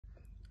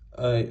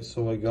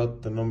So I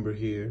got the number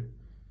here.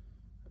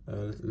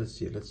 Let's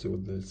see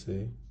what they'll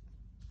say.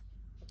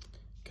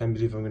 Can't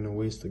believe I'm gonna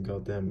waste a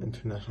goddamn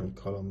international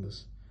call on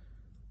this.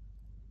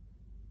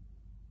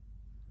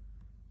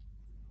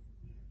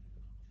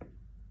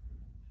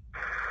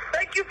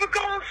 Thank you for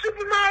calling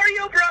Super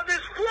Mario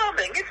Brothers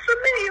Plumbing. It's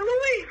me,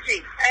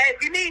 Luigi.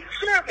 If you need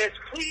service,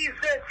 please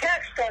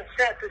text us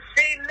at the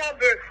same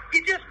number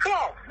you just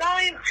called,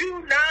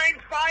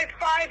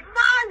 92955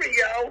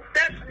 Mario.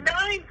 That's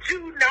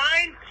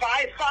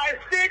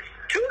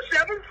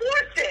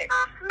 929-556-2746.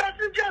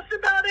 Message us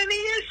about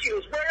any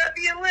issues wherever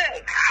you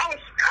live,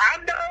 house,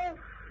 condo,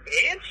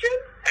 mansion,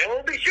 and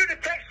we'll be sure to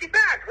text you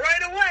back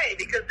right away,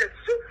 because at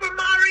Super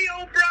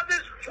Mario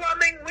Brothers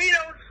Plumbing, we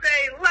don't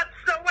say let's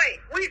wait,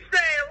 we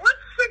say let's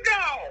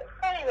go.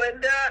 Oh,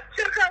 and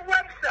check our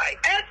website,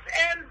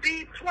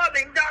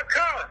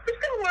 smbplumbing.com. We're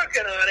still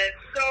working on it,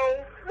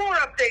 so more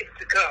updates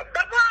to come.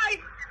 Bye-bye.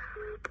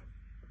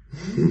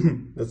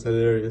 That's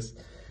hilarious.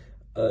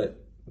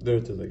 There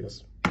it is, I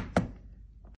guess.